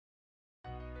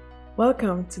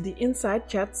Welcome to the Inside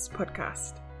Chats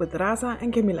podcast with Raza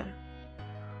and Camilla.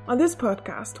 On this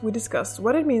podcast, we discuss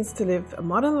what it means to live a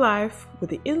modern life with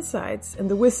the insights and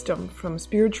the wisdom from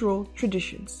spiritual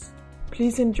traditions.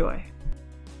 Please enjoy.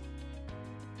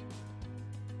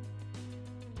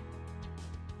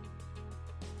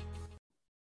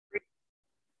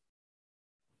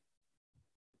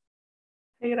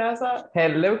 Hey Raza,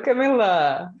 Hello,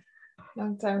 Camilla.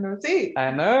 long time no see.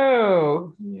 I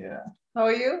know. Yeah. How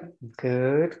are you?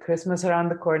 Good. Christmas around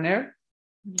the corner.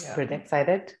 Yeah. Pretty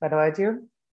excited. What about you?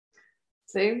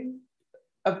 Same.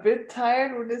 A bit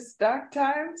tired with this dark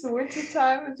time. So winter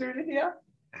time is really here.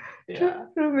 Yeah.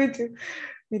 Me too.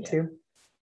 Me Yeah. too.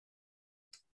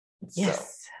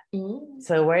 Yes. So,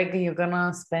 So where are you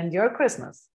gonna spend your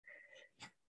Christmas?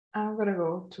 I'm gonna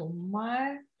go to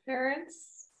my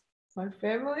parents, my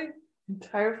family.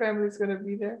 Entire family is gonna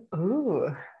be there.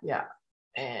 Ooh. Yeah.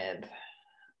 And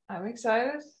I'm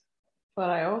excited, but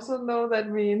I also know that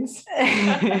means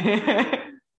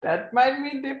that might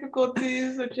mean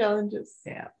difficulties or challenges.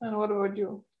 Yeah. And what about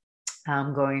you?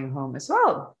 I'm going home as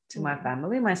well to my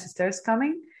family. My sister is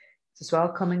coming as well,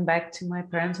 coming back to my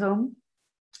parents' home.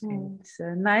 It's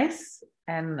nice,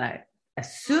 and I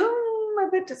assume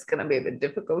a bit it's gonna be a bit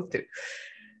difficult too.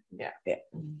 Yeah. Yeah.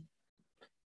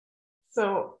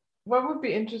 So what would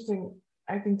be interesting,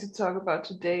 I think, to talk about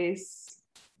today is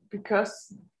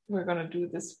because we're going to do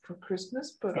this for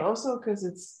Christmas, but also because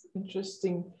it's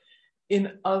interesting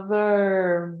in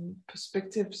other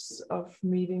perspectives of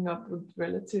meeting up with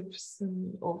relatives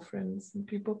and old friends and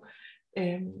people.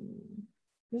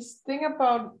 This thing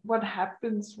about what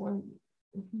happens when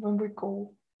we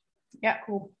go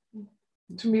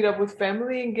to meet up with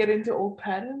family and get into old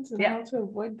patterns and how to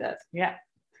avoid that. Yeah,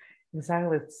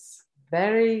 exactly. It's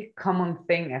very common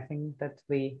thing, I think, that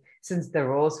since the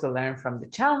roles we learn from the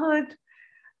childhood,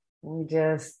 we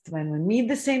just, when we meet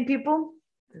the same people,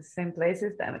 the same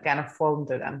places, then we kind of fall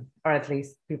into them, or at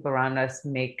least people around us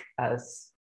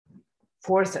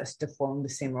force us to form the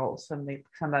same roles.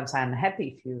 Sometimes I'm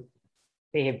happy if you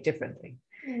behave differently.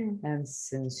 And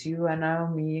since you are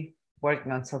now me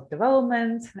working on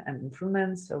self-development and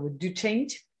improvements, so we do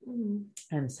change.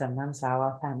 And sometimes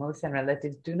our families and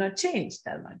relatives do not change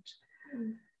that much.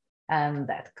 And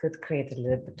that could create a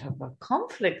little bit of a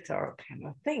conflict or kind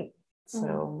of thing.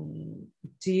 So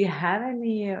do you have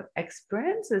any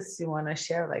experiences you want to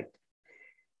share? Like,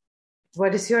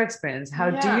 what is your experience? How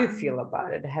do you feel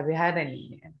about it? Have you had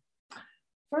any?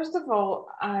 First of all,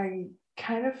 I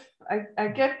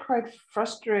get quite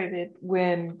frustrated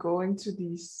when going to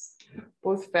these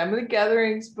both family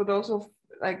gatherings, but also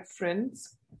like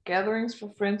friends gatherings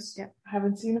for friends I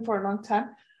haven't seen it for a long time,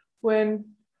 when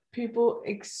people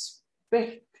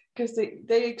expect, because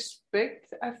they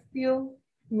expect, I feel,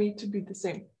 me to be the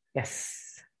same.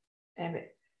 Yes. And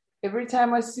every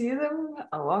time I see them,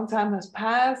 a long time has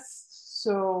passed,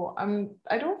 so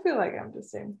I don't feel like I'm the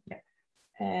same.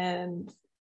 And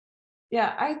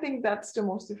I think that's the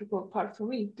most difficult part for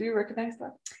me. Do you recognize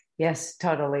that? Yes,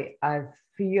 totally. I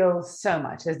feel so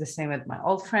much. It's the same with my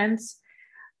old friends.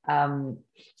 And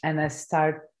I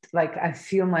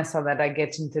feel myself that I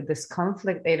get into this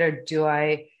conflict. Either do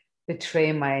I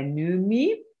betray my new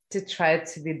me to try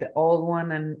to be the old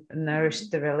one and nourish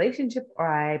the relationship, or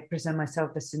I present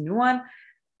myself as the new one?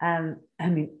 And I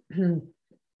mean,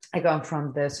 I come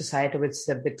from the society which is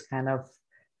a bit kind of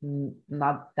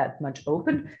not that much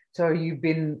open. So you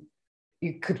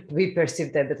could be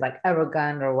perceived a bit like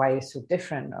arrogant, or why you're so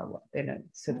different, or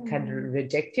sort of kind of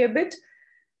reject you a bit.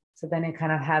 So then you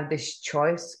kind of have this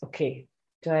choice. Okay,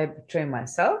 do I betray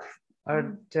myself,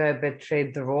 or do I betray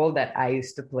the role that I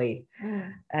used to play?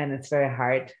 And it's very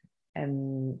hard.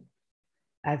 And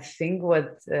I think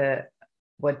what's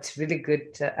really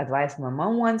good advice my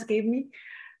mom once gave me,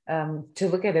 to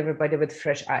look at everybody with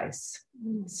fresh eyes.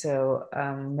 So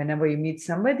whenever you meet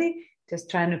somebody, just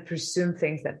trying to presume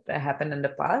things that happened in the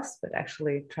past, but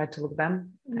actually try to look at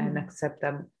them and accept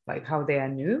them like how they are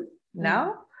new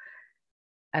now.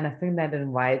 And I think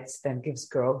that gives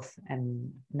growth.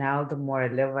 And now the more I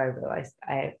live, I realize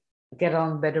I get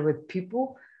on better with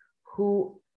people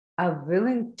who are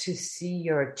willing to see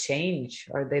your change,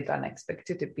 or they don't expect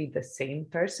you to be the same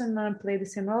person and play the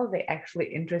same role. They're actually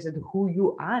interested in who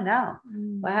you are now.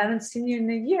 I haven't seen you in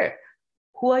a year.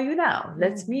 Who are you now?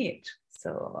 Let's meet.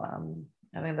 So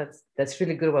I think that's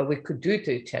really good what we could do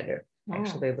to each other.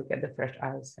 Actually look at the fresh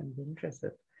eyes and be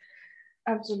interested.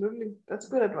 Absolutely. That's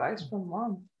good advice from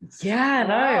mom. Yeah,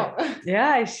 no.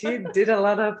 Yeah, she did a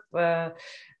lot of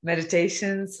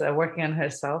meditations, working on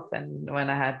herself. And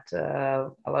when I had a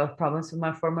lot of problems with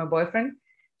my former boyfriend,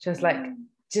 she was like,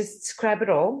 just scrap it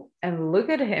all and look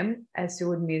at him as you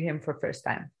would meet him for first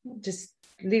time. Just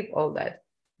leave all that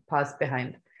past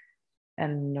behind.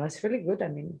 And it was really good. I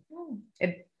mean,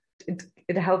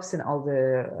 it helps in all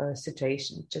the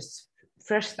situations. Just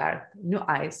fresh start, new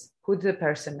eyes. Who's the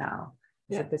person now?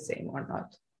 Is it the same or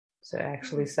not? So I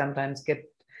actually sometimes get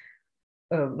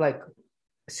like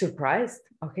surprised.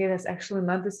 Okay, that's actually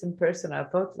not the same person. I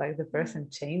thought like the person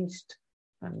changed.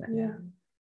 And then,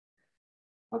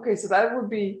 Okay, so that would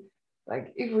be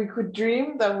like, if we could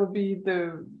dream, that would be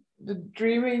the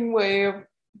dreaming way of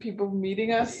people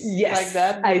meeting us, like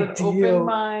that, with an open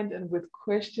mind and with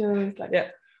questions like,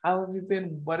 how have you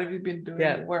been? What have you been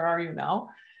doing? Where are you now?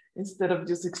 Instead of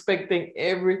just expecting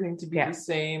everything to be the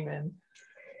same and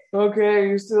okay,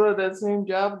 you're still at that same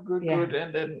job, good,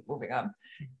 and then moving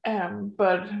on.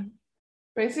 But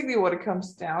basically what it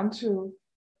comes down to,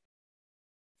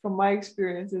 from my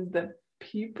experience, is that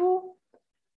people,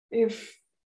 if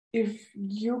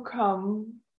you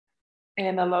come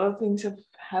and a lot of things have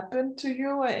happened to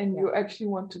you and you actually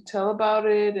want to tell about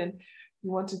it and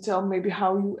you want to tell maybe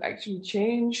how you actually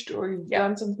changed or you've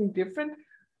done something different,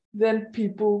 then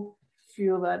people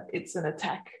feel that it's an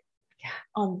attack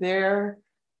on their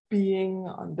being,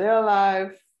 on their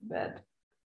life, that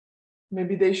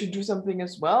maybe they should do something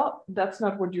as well. That's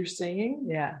not what you're saying.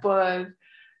 But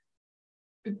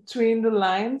between the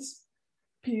lines,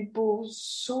 people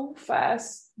so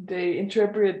fast, they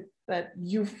interpret that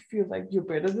you feel like you're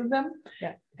better than them.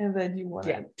 And then you want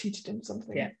to teach them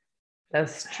something.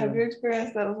 That's true. Have you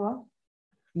experienced that as well?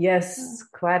 Yes,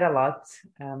 quite a lot.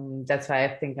 That's why I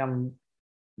think I'm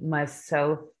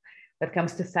myself, when it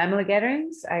comes to family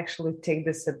gatherings, I actually take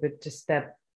this a bit to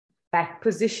step back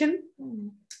position.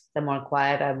 I'm more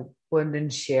quiet. I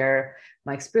wouldn't share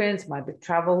my experience, my big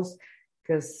travels,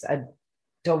 because I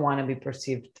don't want to be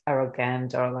perceived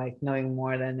arrogant or like knowing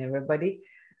more than everybody.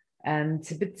 And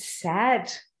it's a bit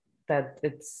sad that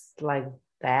it's like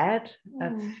that. I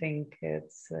think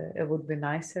it would be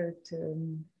nicer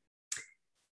to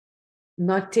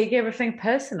not take everything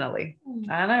personally.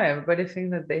 I don't know, everybody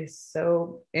thinks that they're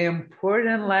so important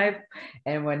in life,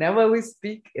 and whenever we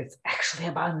speak, it's actually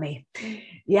about me.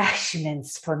 She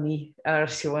means for me, or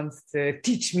she wants to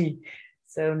teach me.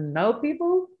 So no,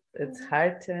 people, it's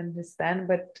hard to understand,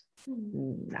 but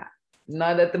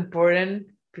not that important.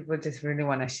 People just really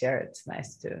want to share. It's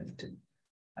nice to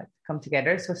come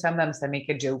together. So sometimes I make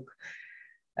a joke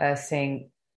saying,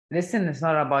 listen, it's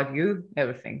not about you,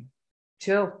 everything.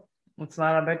 Chill. It's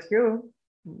not about you.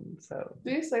 So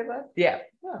do you say that? Yeah.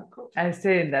 Oh, cool. I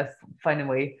say it in that funny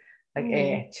way, like,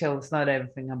 hey, chill, it's not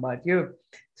everything about you.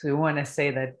 So you want to say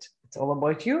that it's all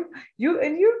about you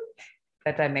and you.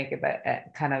 That I make it a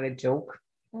kind of a joke.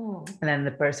 And then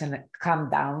the person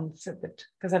calm down a bit,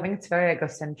 because I think it's very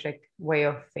egocentric way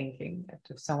of thinking that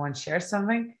if someone shares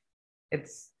something,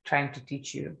 it's trying to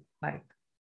teach you. Like,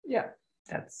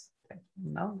 that's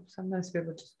no. Sometimes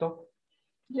people just talk.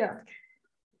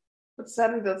 But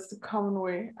sadly, that's the common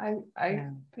way I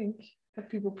think that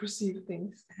people perceive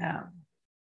things.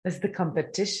 It's the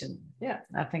competition.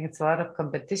 I think it's a lot of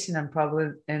competition, and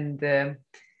probably in the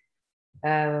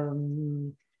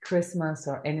Christmas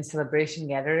or any celebration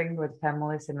gathering with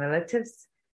families and relatives,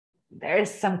 there is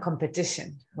some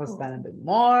competition. Who's done a bit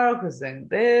more, who's doing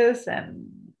this, and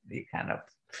you kind of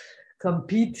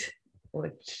compete,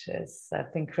 which is, I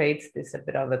think, creates this a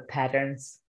bit of a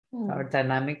patterns or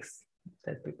dynamics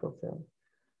that people feel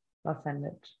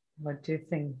offended. What do you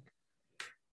think?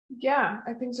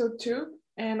 I think so too.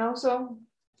 And also,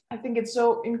 I think it's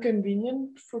so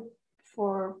inconvenient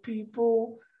for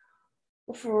people,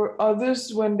 for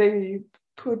others, when they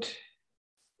put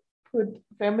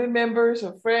family members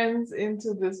or friends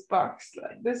into this box,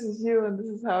 like, this is you and this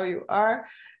is how you are.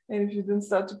 And if you then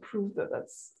start to prove that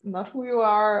that's not who you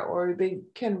are, or they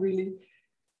can really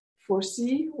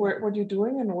foresee what you're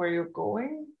doing and where you're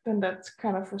going, then that's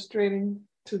kind of frustrating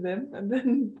to them. And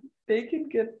then they can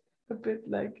get a bit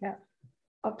like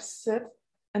upset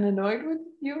and annoyed with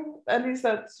you. At least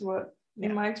that's what,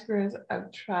 in my experience,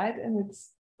 I've tried. And it's,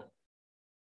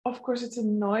 of course, it's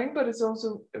annoying, but it's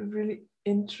also a really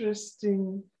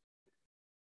interesting,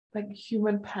 like,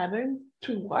 human pattern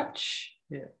to watch.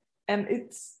 And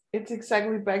it's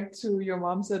exactly back to your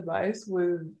mom's advice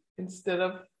with, instead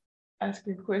of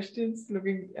asking questions,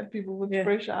 looking at people with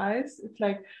fresh eyes. It's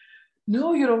like,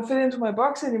 no, you don't fit into my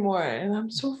box anymore, and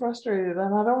I'm so frustrated,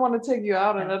 and I don't want to take you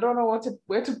out, and I don't know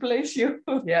where to place you.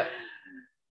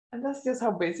 And that's just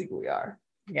how basic we are.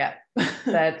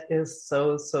 That is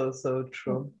so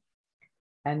true.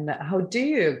 And how do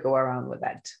you go around with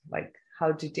that? Like,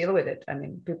 how do you deal with it? I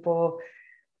mean, people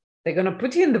they're gonna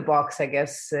put you in the box, I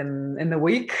guess, in the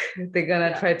week. They're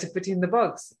gonna try to put you in the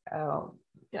box.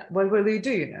 What will you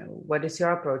do? What is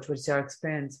your approach? What's your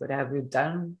experience? What have you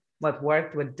done? What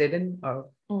worked? What didn't? Or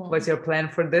what's your plan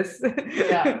for this?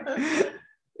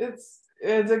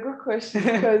 It's a good question,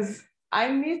 because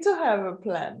I need to have a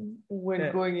plan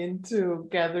when going into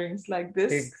gatherings like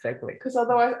this. Exactly. Because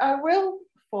otherwise I will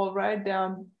fall right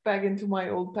down back into my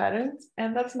old patterns,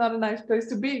 and that's not a nice place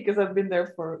to be, because I've been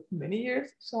there for many years,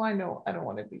 so I know I don't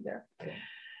want to be there.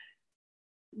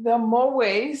 There are more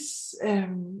ways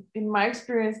in my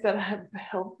experience that have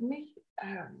helped me.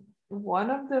 One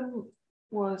of them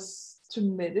was to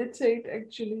meditate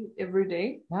actually every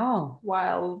day. Wow.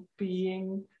 While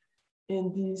being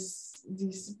in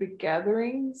these big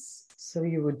gatherings. So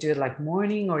you would do like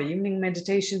morning or evening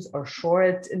meditations, or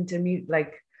short intermediate,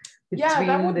 like between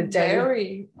that would the day?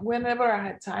 vary whenever I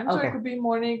had time. So it could be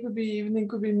morning, it could be evening, it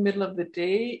could be middle of the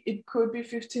day. It could be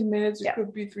 15 minutes, it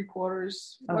could be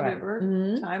 3/4, whatever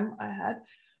time I had.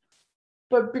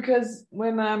 But because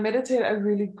when I meditate, I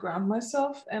really ground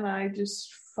myself and I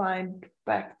just find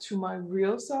back to my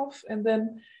real self. And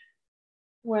then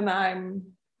when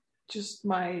I'm just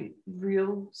my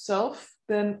real self,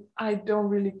 then I don't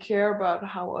really care about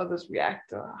how others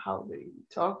react or how they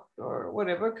talk or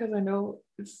whatever, because I know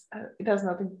it has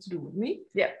nothing to do with me.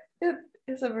 Yeah, it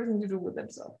has everything to do with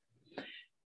themselves.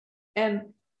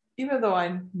 And even though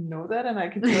I know that, and I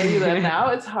can tell you that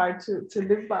now, it's hard to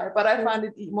live by. But I find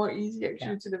it more easy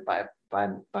actually to live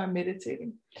by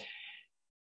meditating.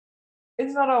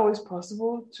 It's not always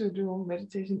possible to do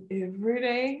meditation every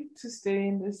day, to stay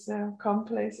in this calm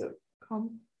place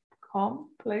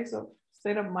of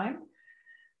state of mind.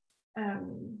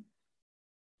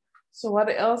 So what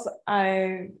else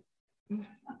I'm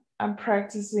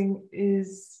practicing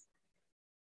is,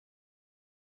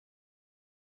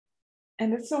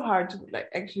 and it's so hard to like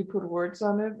actually put words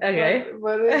on it. Okay,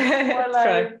 but it's more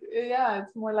like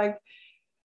it's more like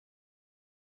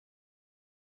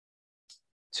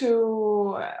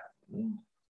to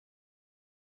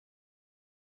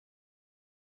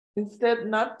instead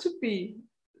not to be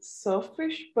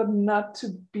selfish, but not to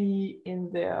be in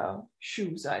their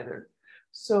shoes either.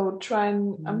 So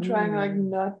I'm trying like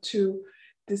not to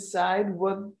decide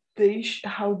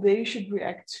how they should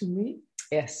react to me.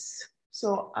 Yes.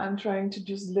 So I'm trying to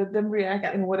just let them react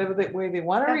in whatever way they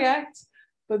want to react.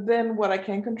 But then what I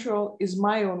can control is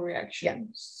my own reaction.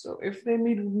 Yeah. So if they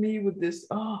meet me with this,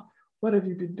 what have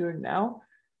you been doing now?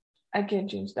 I can't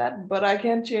change that, but I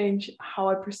can change how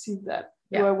I perceive that.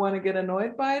 Do I want to get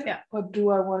annoyed by it? Or do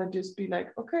I want to just be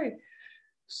like, okay,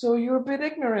 so you're a bit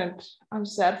ignorant. I'm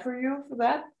sad for you for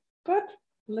that, but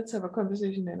let's have a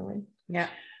conversation anyway. Yeah.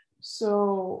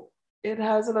 So it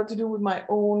has a lot to do with my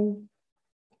own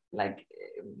like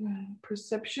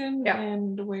perception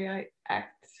and the way I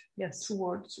act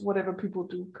towards whatever people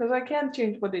do, because I can't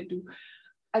change what they do.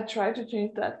 I tried to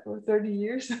change that for 30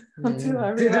 years until I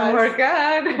realized didn't work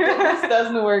out. This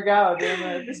doesn't work out.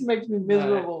 This makes me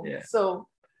miserable. So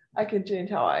I can change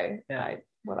how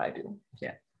what I do.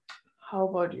 Yeah. How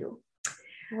about you?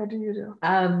 What do you do?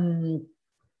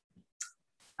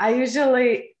 I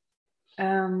usually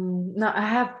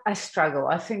I struggle.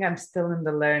 I think I'm still in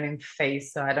the learning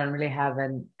phase, so I don't really have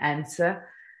an answer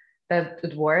that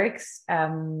it works,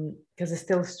 because I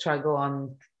still struggle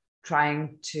on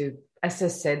trying to, as I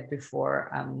said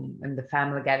before, in the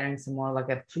family gatherings, I'm more like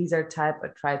a pleaser type. I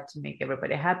try to make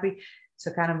everybody happy,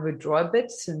 so kind of withdraw a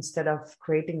bit. So instead of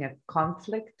creating a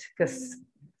conflict, because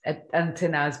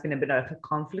until now it's been a bit of a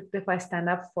conflict if I stand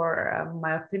up for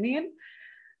my opinion.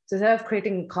 So instead of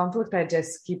creating conflict, I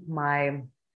just keep my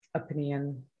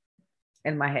opinion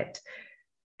in my head.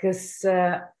 Because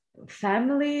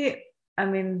family, I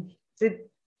mean,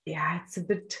 it's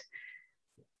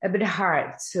a bit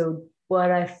hard. So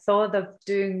what I thought of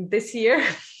doing this year,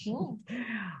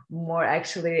 more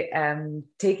actually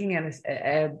taking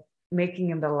making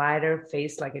in the lighter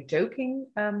face, like a joking.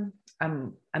 I'm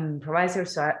an improviser,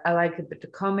 so I like a bit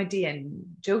of comedy and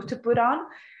joke to put on.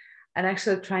 And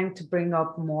actually trying to bring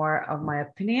up more of my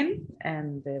opinion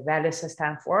and the values I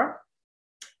stand for,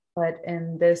 but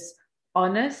in this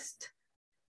honest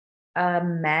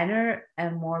manner,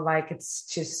 and more like it's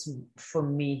just for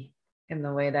me, in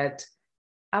the way that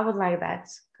I would like that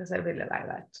because I really like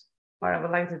that, or I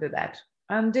would like to do that.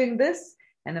 I'm doing this,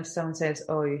 and if someone says,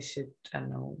 "Oh, you should, I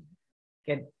don't know,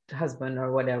 get a husband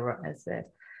or whatever," I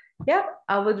said, "Yeah,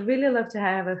 I would really love to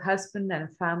have a husband and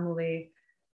a family.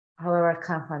 However, I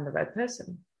can't find the right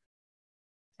person,"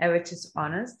 and which is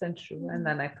honest and true. And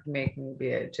then I could make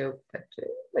maybe a joke,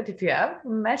 but if you have,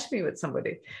 match me with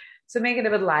somebody. So make it a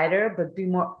bit lighter, but be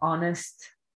more honest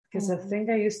because I think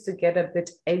I used to get a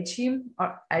bit edgy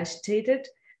or agitated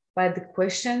by the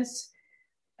questions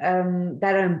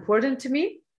that are important to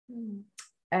me.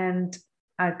 And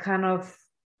I kind of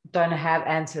don't have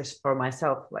answers for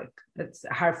myself. Like, it's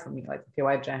hard for me. Like, okay,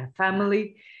 why do I have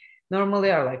family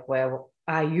normally? Or like, well,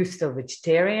 are you still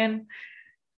vegetarian?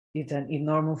 You don't eat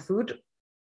normal food.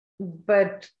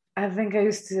 But I think I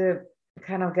used to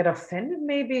kind of get offended,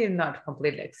 maybe not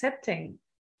completely accepting.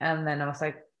 And then I was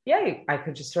like, yeah, I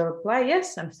could just reply,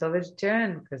 yes, I'm still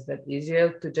vegetarian, because that's easier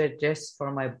to digest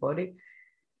for my body.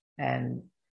 And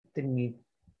the meat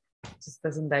just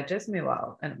doesn't digest me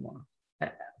well anymore.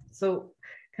 So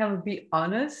kind of be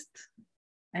honest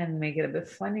and make it a bit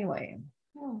funny way.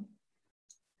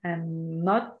 And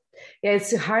not,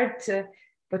 it's hard to,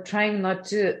 but trying not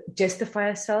to justify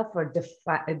yourself or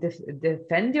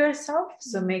defend yourself.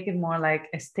 So make it more like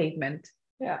a statement.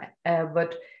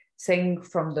 But saying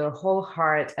from the whole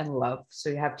heart and love. So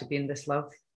you have to be in this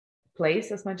love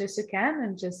place as much as you can,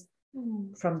 and just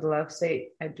from the love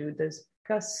say, I do this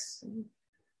because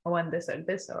I want this or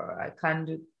this, or I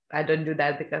don't do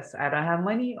that because I don't have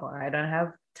money or I don't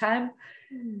have time.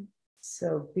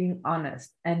 So being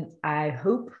honest. And I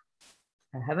hope,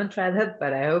 I haven't tried that,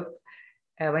 but I hope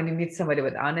when you meet somebody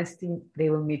with honesty,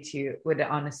 they will meet you with the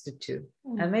honesty too.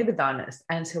 And maybe the honest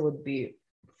answer would be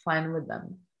fine with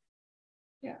them.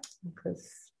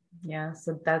 Because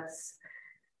so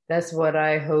that's what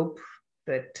I hope.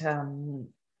 But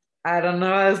I don't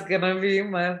know how it's gonna be.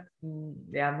 My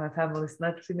family's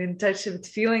not really in touch with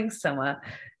feelings. Some are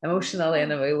emotionally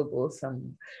unavailable.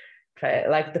 Some try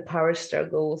like the power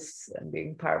struggles and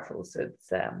being powerful. So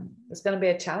it's gonna be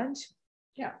a challenge.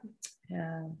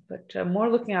 But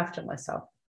more looking after myself.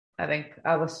 I think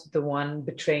I was the one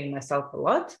betraying myself a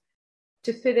lot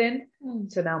to fit in.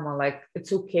 So now I'm more like,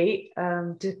 it's okay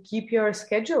to keep your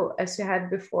schedule as you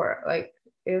had before. Like,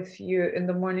 if you in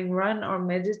the morning run or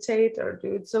meditate or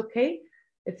do, it's okay.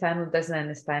 If family doesn't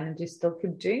understand and you still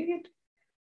keep doing it,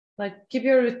 like keep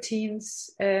your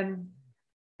routines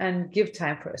and give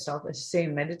time for yourself. As you say,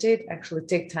 meditate, actually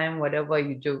take time, whatever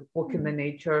you do, walk in the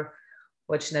nature,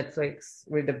 watch Netflix,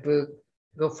 read a book,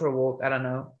 go for a walk, I don't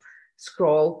know,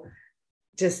 scroll,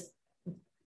 just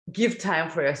give time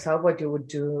for yourself, what you would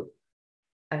do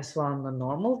as well on the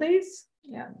normal days.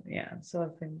 So I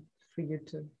think for you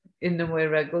to in a way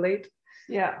regulate.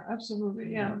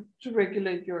 Absolutely. To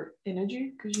regulate your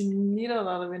energy, because you need a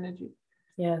lot of energy.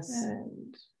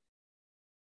 And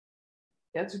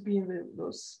to be in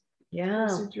those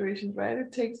situations, right?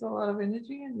 It takes a lot of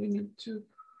energy, and you need to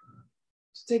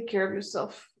take care of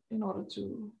yourself in order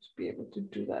to be able to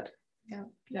do that.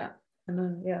 And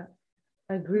then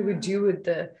I agree with you with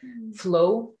the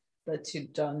flow, that you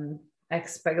don't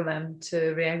expect them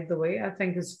to react the way. I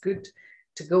think it's good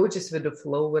to go just with the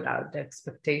flow without the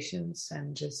expectations,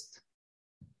 and just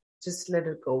let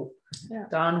it go.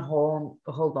 Don't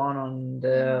hold on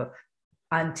the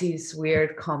auntie's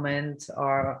weird comment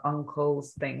or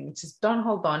uncle's thing. Just don't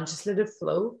hold on, just let it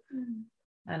flow.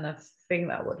 And I think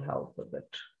that would help a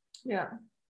bit.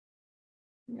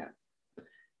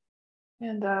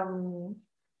 And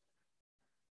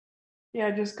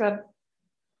I just got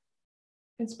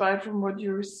inspired from what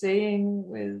you were saying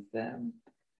with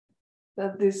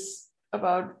that this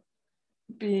about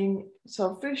being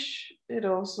selfish, it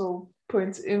also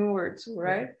points inwards,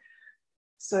 right?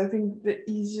 So I think the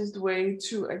easiest way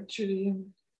to actually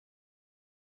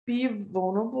be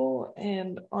vulnerable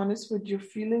and honest with your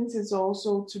feelings is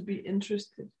also to be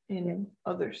interested in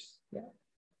others.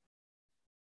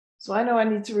 So I know I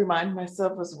need to remind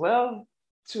myself as well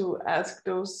to ask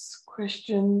those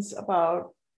questions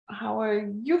about how are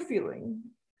you feeling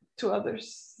to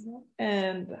others,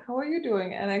 and how are you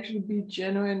doing, and actually be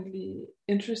genuinely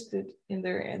interested in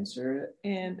their answer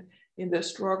and in their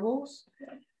struggles,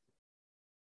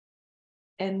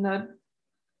 and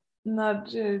not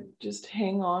just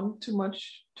hang on too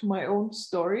much to my own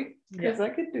story, because I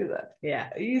could do that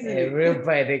easily.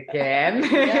 Everybody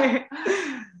can.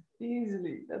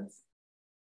 Easily. That's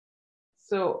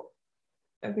so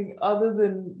I think other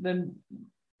than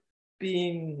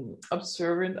being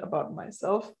observant about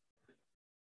myself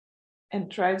and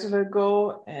try to let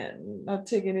go and not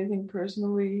take anything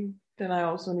personally, then I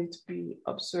also need to be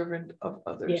observant of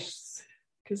others.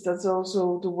 Because that's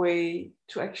also the way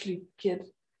to actually get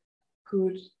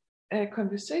good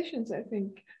conversations, I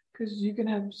think. Because you can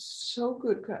have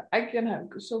I can have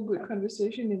so good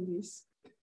conversation in these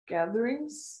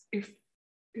gatherings if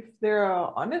they're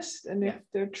honest, and if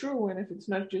they're true, and if it's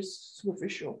not just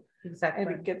superficial. Exactly.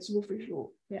 And it gets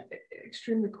superficial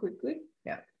extremely quickly.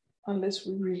 Unless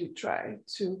we really try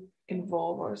to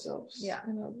involve ourselves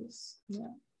in others.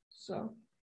 So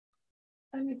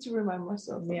I need to remind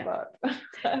myself about.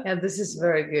 Yeah, this is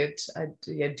very good. I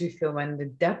do feel when the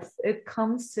depth it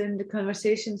comes in the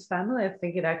conversations family, I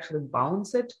think it actually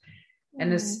bounds it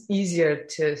and it's easier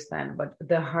to stand. But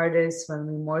the hard is when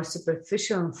we're more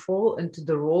superficial and fall into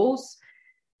the roles.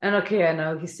 And okay, I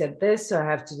know he said this, so I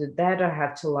have to do that, or I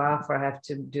have to laugh, or I have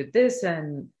to do this,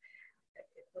 and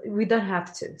we don't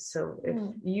have to. So if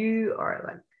you are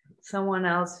like someone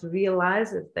else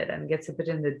realizes that and gets a bit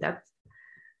in the depth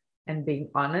and being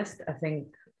honest, I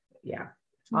think,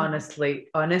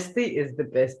 honesty is the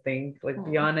best thing. Like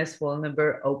be honest,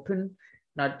 vulnerable, open,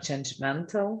 not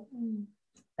judgmental.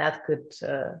 That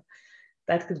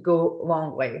could go a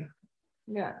long way.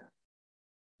 Yeah,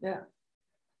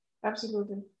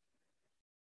 absolutely.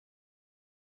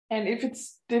 And if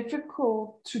it's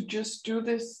difficult to just do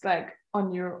this like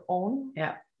on your own,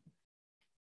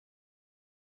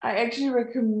 I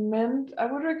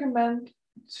would recommend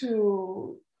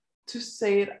to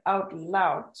say it out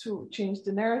loud to change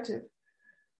the narrative.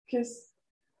 Because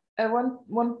at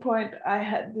one point I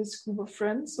had this group of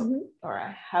friends, or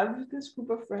I have this group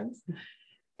of friends,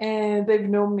 and they've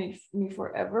known me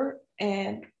forever.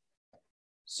 And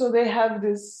so they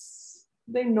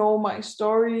know my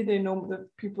story, they know the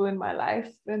people in my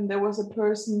life. And there was a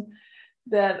person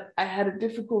that I had a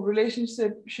difficult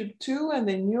relationship to, and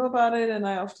they knew about it. And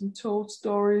I often told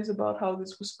stories about how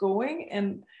this was going,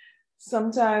 and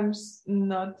sometimes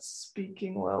not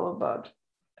speaking well about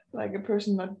like a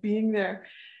person not being there.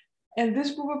 And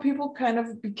this group of people kind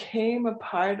of became a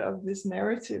part of this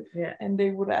narrative. And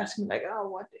they would ask me like, oh,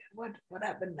 what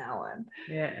happened now? And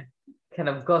kind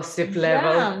of gossip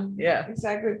level. Yeah,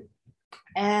 exactly.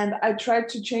 And I tried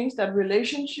to change that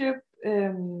relationship,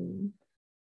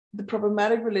 the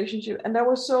problematic relationship. And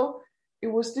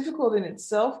it was difficult in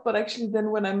itself, but actually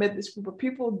then when I met this group of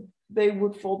people, they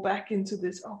would fall back into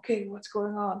this, okay, what's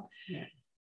going on?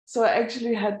 So I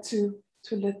actually had to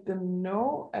let them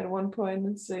know at one point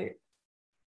and say,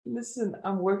 listen,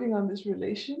 I'm working on this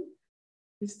relation.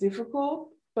 It's difficult,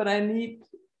 but I need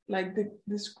like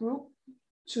this group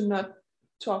to not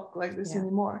talk like this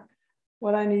anymore.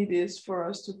 What I need is for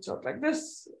us to talk like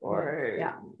this,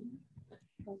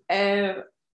 and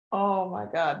oh my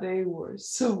God, they were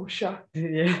so shocked.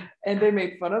 And they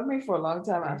made fun of me for a long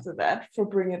time after that for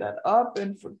bringing that up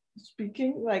and for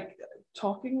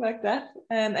talking like that,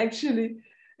 and actually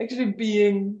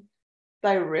being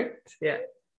direct.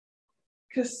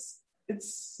 Because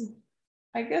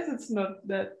I guess it's not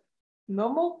that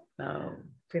normal. No.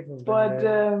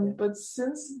 But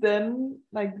since then,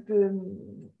 like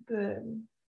the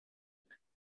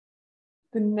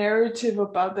narrative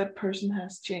about that person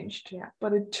has changed.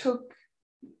 But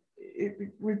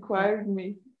it required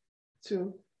me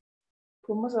to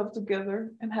pull myself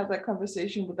together and have that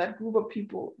conversation with that group of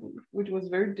people, which was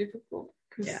very difficult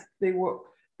because they were.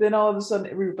 Then all of a sudden,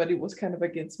 everybody was kind of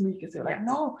against me because they're like,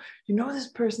 no, this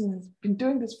person has been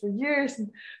doing this for years, and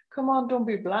come on, don't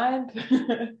be blind.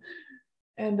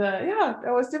 And that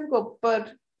was difficult.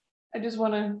 But I just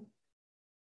want to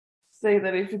say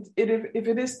that if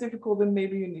it is difficult, then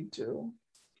maybe you need to.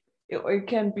 It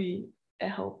can be a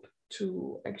help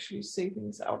to actually say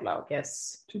things out loud.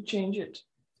 To change it.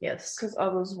 Because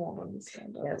others won't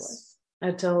understand otherwise. I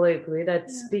totally agree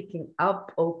that speaking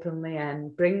up openly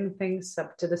and bringing things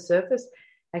up to the surface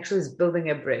actually is building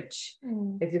a bridge.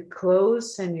 If you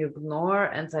close and you ignore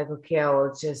and it's like, okay, I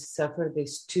will just suffer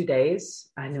these 2 days,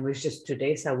 and it was just 2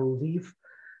 days, I will leave.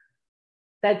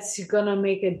 That's gonna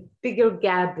make a bigger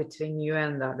gap between you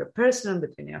and the other person,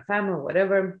 between your family,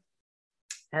 whatever.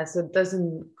 And so it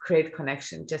doesn't create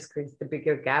connection, just creates the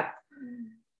bigger gap,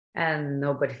 and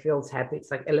nobody feels happy.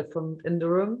 It's like elephant in the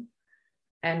room.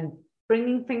 And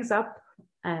bringing things up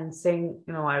and saying,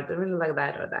 I don't really like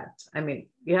that or that. I mean,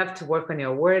 you have to work on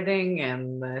your wording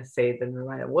and say it in the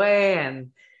right way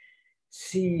and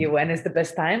see when is the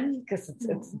best time, because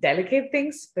it's delicate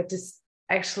things, but just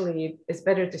actually it's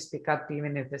better to speak up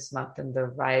even if it's not in the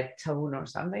right tone or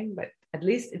something, but at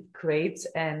least it creates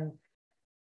an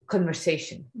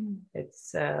conversation.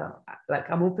 It's like,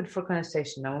 I'm open for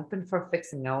conversation, I'm open for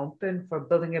fixing, I'm open for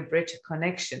building a bridge, a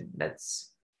connection. Let's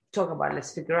talk about it,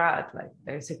 let's figure out, like,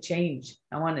 there's a change,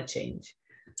 I want to change.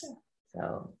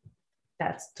 So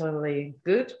that's totally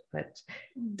good, but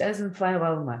doesn't fly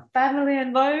well with my family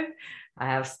and I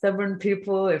have stubborn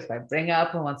people. If I bring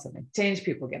up and want something changed,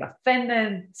 people get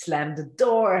offended, slam the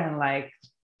door, and like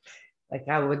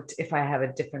I would, if I have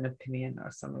a different opinion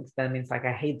or something, that means like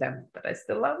I hate them, but I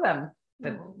still love them.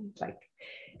 But like,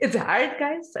 it's hard,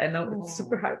 guys. I know it's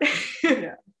super hard.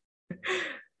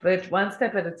 But one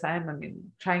step at a time. I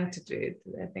mean, trying to do it,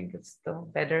 I think it's still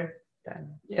better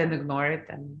than ignore it.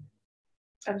 And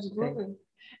absolutely.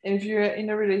 And if you're in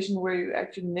a relation where you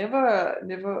actually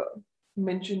never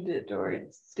mentioned it or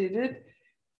did it,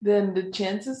 then the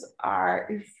chances are,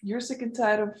 if you're sick and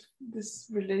tired of this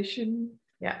relation,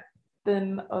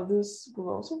 then others will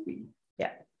also be.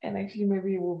 Yeah. And actually,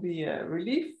 maybe it will be a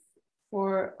relief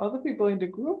for other people in the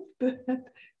group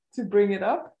to bring it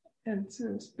up and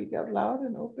to speak out loud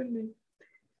and openly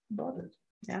about it.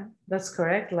 Yeah, that's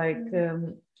correct. Like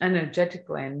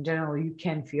energetically in general, you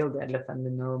can feel the elephant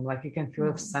in the room. Like you can feel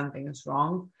if something is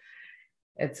wrong.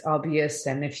 It's obvious.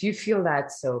 And if you feel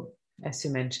that, so as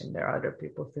you mentioned, there are other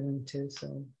people feeling too.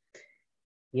 So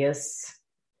yes,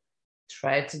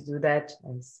 try to do that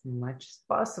as much as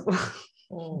possible.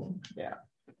 Yeah.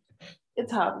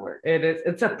 It's hard work. It is.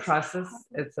 It's a process.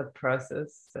 It's a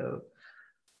process. So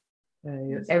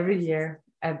every year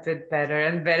a bit better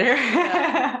and better.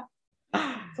 Yeah.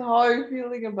 So how are you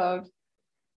feeling about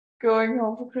going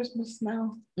home for Christmas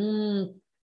now?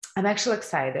 I'm actually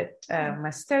excited. My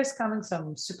sister is coming, so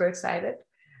I'm super excited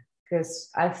because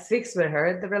I fixed with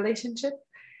her the relationship.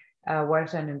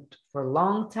 Worked on it for a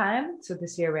long time. So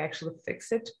this year we actually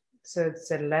fix it. So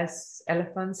it's less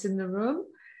elephants in the room.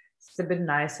 It's a bit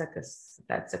nicer because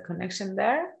that's a connection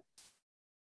there.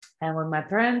 And with my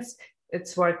parents,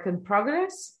 it's work in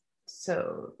progress.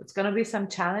 So it's going to be some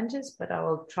challenges, but I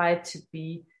will try to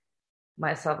be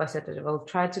myself. I said that I will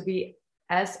try to be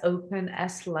as open,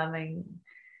 as loving,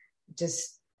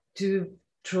 just do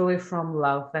truly from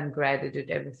love and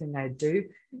gratitude everything I do.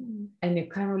 And you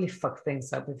can't really fuck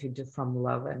things up if you do from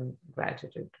love and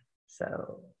gratitude.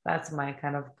 So that's my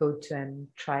kind of go-to, and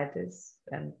try this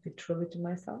and be truly to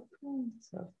myself.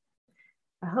 So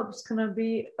I hope it's gonna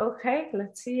be okay.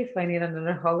 Let's see if I need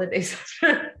another holiday.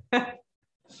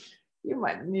 You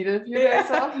might need a few days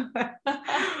off.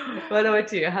 What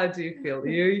about you? How do you feel?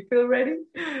 You feel ready?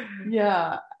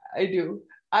 Yeah, I do.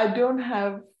 I don't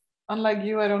have, unlike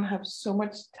you, I don't have so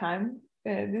much time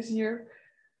this year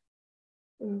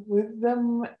with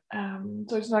them.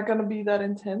 So it's not going to be that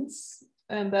intense.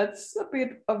 And that's a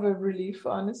bit of a relief,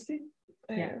 honestly,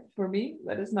 for me,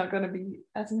 that it's not going to be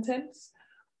as intense.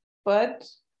 But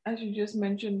as you just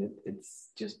mentioned,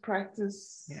 it's just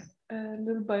practice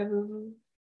little by little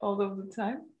all of the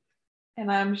time.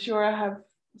 And I'm sure I have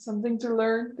something to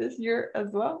learn this year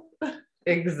as well.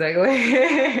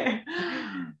 Exactly.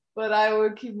 But I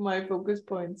will keep my focus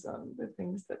points on the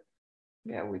things that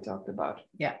we talked about.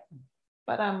 Yeah.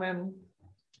 But I'm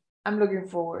looking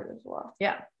forward as well.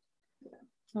 Yeah.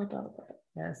 No doubt about it.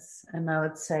 Yes. And I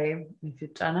would say, if you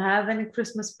don't have any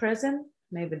Christmas present,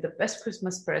 maybe the best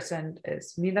Christmas present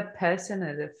is meet a person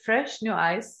with fresh new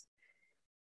eyes,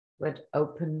 with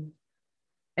open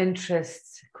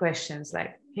interests, questions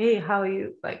like, hey, how are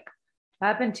you? Like, what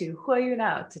happened to you? Who are you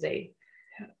now today?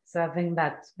 So I think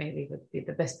that maybe would be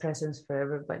the best presents for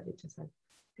everybody. Just like,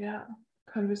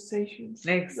 conversations.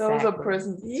 Exactly. Those are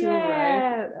presents too,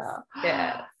 right?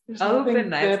 Yeah. There's Open,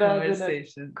 nice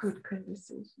conversation. Good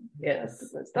conversation.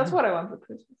 Yes. That's what I want for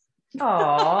Christmas.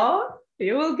 Oh,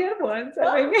 you will get one.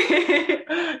 I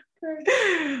think.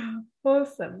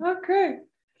 Awesome. Okay.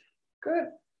 Good.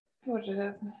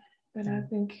 Then I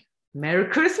think Merry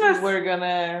Christmas. We're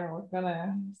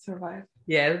gonna survive.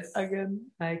 Yes.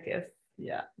 Again. I guess.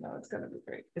 Yeah. No, it's gonna be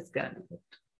great. It's gonna be good.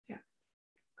 Yeah.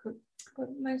 Good. But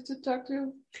nice to talk to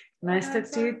you. Nice to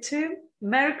talk to you too.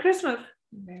 Merry Christmas.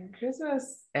 Merry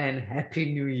Christmas. And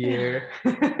Happy New Year.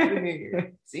 Happy New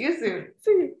Year. See you soon.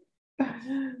 See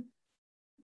you.